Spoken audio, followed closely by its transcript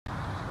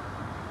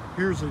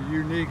Here's a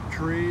unique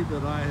tree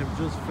that I have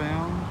just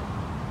found.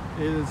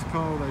 It is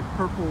called a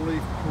purple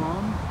leaf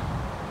plum.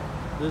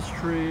 This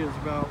tree is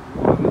about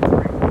 1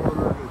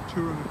 3/4 to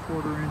 2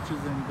 1/4 inches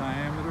in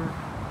diameter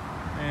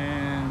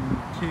and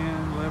 10,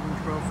 11,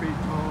 12 feet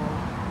tall.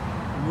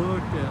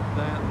 Look at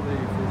that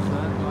leaf. Is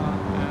that not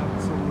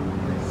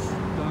absolutely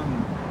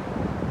stunning?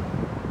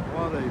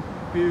 What a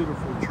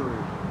beautiful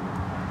tree.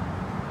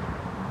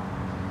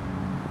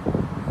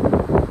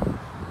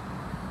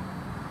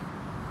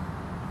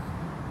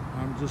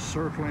 I'm just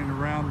circling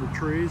around the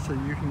tree so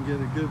you can get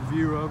a good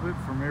view of it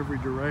from every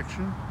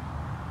direction.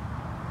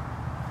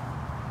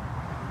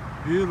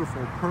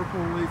 Beautiful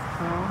purple leaf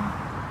plum.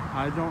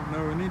 I don't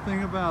know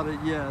anything about it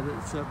yet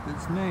except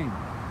its name,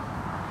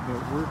 but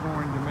we're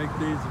going to make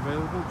these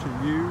available to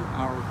you,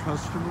 our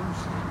customers.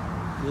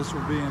 This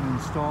will be an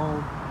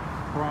installed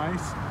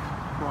price,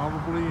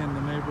 probably in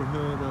the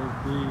neighborhood of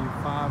the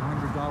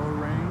 $500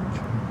 range,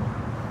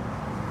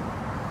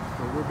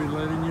 but we'll be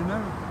letting you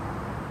know.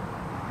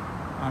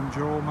 I'm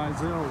Joel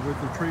Mizell with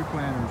the Tree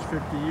Planters,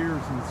 50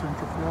 years in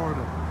Central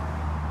Florida.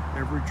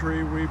 Every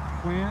tree we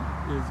plant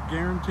is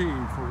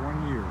guaranteed for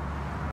 1 year.